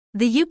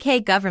The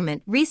UK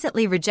government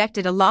recently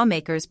rejected a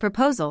lawmaker's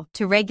proposal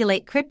to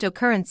regulate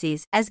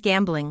cryptocurrencies as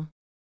gambling.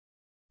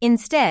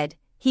 Instead,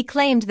 he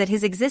claimed that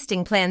his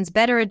existing plans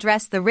better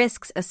address the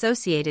risks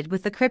associated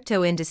with the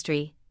crypto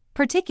industry,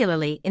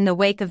 particularly in the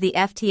wake of the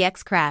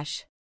FTX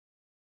crash.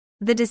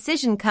 The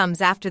decision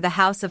comes after the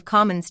House of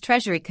Commons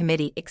Treasury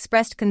Committee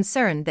expressed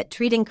concern that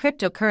treating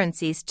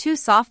cryptocurrencies too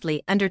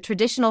softly under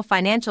traditional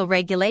financial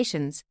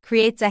regulations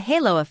creates a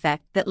halo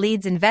effect that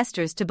leads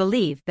investors to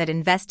believe that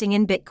investing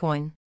in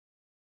Bitcoin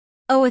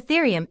or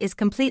Ethereum is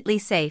completely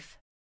safe.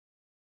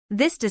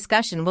 This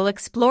discussion will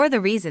explore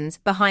the reasons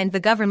behind the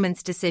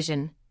government's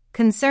decision,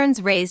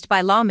 concerns raised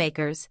by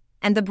lawmakers,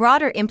 and the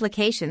broader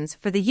implications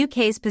for the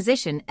UK's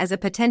position as a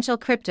potential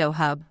crypto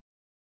hub.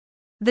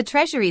 The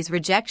Treasury's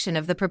rejection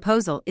of the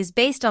proposal is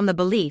based on the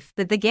belief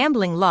that the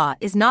gambling law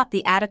is not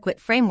the adequate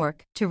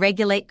framework to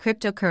regulate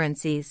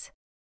cryptocurrencies.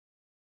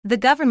 The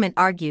government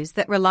argues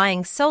that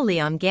relying solely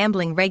on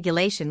gambling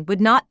regulation would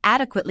not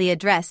adequately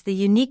address the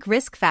unique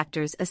risk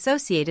factors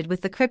associated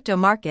with the crypto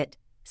market,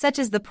 such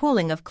as the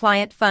pooling of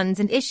client funds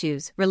and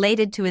issues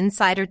related to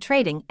insider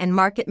trading and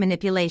market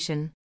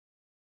manipulation.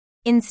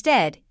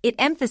 Instead, it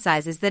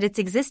emphasizes that its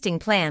existing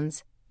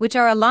plans, which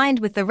are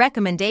aligned with the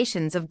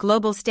recommendations of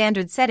global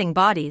standard-setting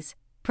bodies,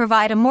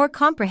 provide a more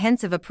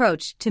comprehensive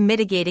approach to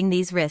mitigating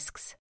these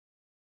risks.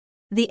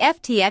 The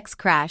FTX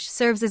crash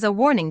serves as a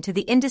warning to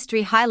the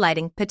industry,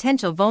 highlighting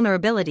potential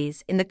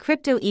vulnerabilities in the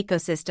crypto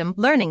ecosystem.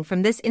 Learning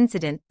from this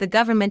incident, the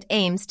government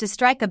aims to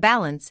strike a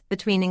balance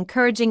between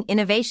encouraging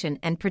innovation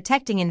and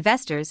protecting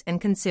investors and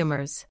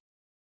consumers.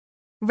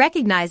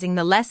 Recognizing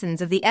the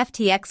lessons of the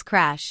FTX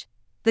crash,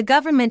 the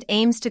government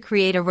aims to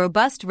create a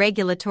robust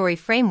regulatory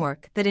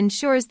framework that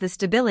ensures the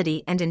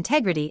stability and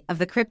integrity of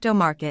the crypto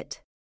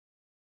market.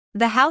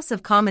 The House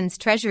of Commons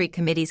Treasury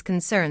Committee's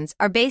concerns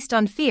are based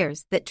on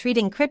fears that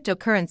treating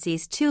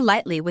cryptocurrencies too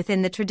lightly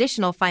within the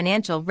traditional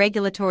financial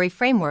regulatory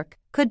framework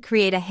could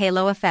create a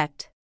halo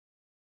effect.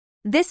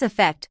 This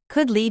effect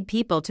could lead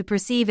people to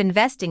perceive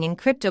investing in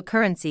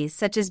cryptocurrencies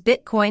such as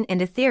Bitcoin and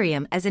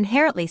Ethereum as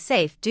inherently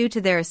safe due to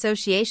their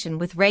association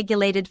with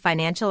regulated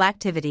financial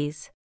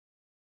activities.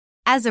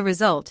 As a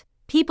result,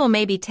 people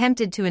may be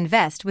tempted to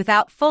invest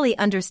without fully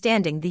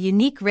understanding the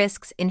unique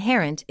risks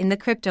inherent in the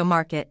crypto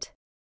market.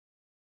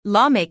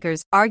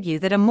 Lawmakers argue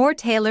that a more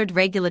tailored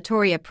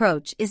regulatory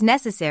approach is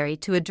necessary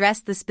to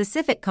address the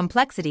specific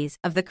complexities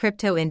of the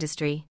crypto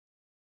industry.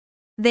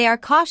 They are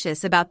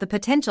cautious about the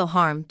potential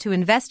harm to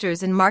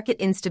investors and market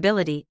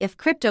instability if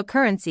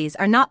cryptocurrencies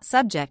are not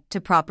subject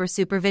to proper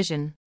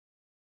supervision.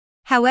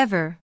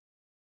 However,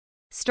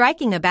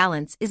 striking a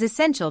balance is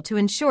essential to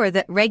ensure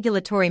that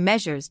regulatory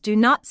measures do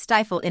not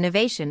stifle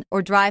innovation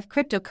or drive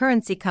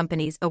cryptocurrency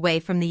companies away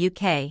from the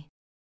UK.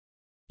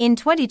 In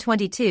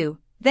 2022,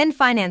 then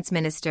Finance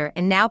Minister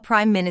and now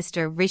Prime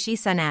Minister Rishi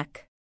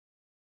Sunak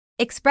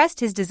expressed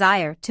his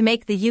desire to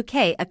make the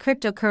UK a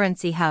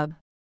cryptocurrency hub.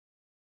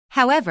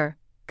 However,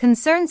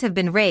 concerns have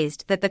been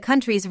raised that the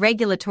country's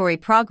regulatory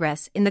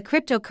progress in the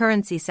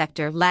cryptocurrency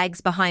sector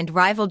lags behind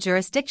rival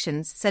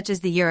jurisdictions such as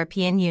the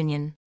European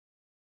Union.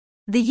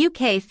 The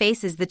UK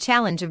faces the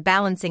challenge of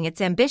balancing its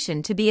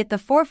ambition to be at the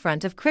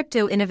forefront of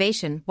crypto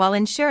innovation while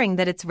ensuring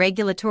that its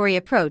regulatory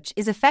approach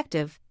is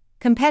effective,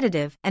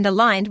 competitive, and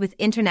aligned with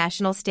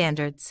international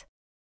standards.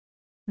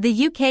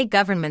 The UK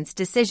government's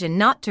decision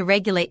not to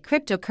regulate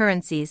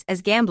cryptocurrencies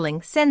as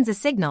gambling sends a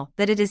signal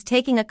that it is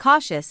taking a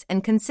cautious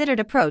and considered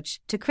approach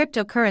to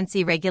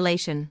cryptocurrency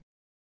regulation.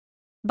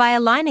 By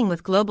aligning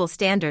with global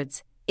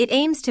standards, it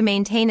aims to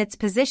maintain its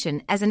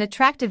position as an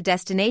attractive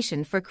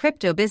destination for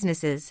crypto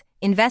businesses,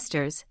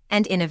 investors,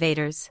 and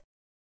innovators.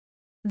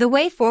 The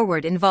way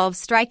forward involves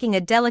striking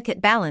a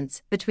delicate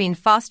balance between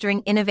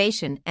fostering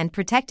innovation and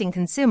protecting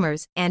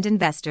consumers and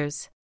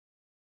investors.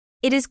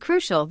 It is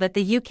crucial that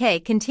the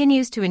UK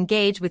continues to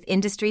engage with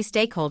industry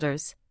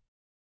stakeholders,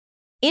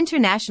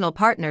 international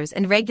partners,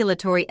 and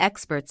regulatory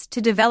experts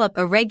to develop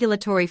a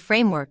regulatory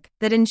framework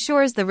that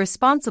ensures the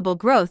responsible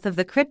growth of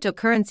the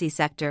cryptocurrency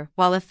sector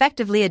while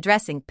effectively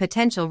addressing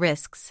potential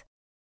risks.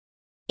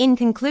 In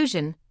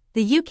conclusion,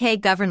 the UK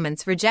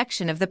government's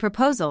rejection of the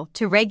proposal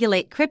to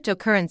regulate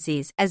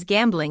cryptocurrencies as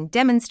gambling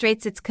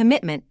demonstrates its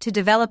commitment to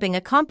developing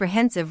a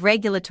comprehensive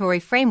regulatory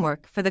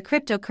framework for the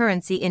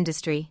cryptocurrency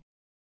industry.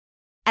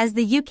 As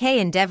the UK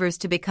endeavours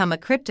to become a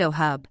crypto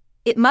hub,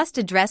 it must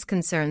address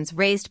concerns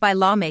raised by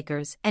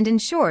lawmakers and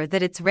ensure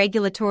that its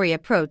regulatory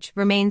approach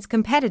remains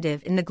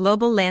competitive in the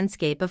global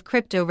landscape of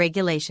crypto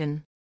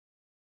regulation.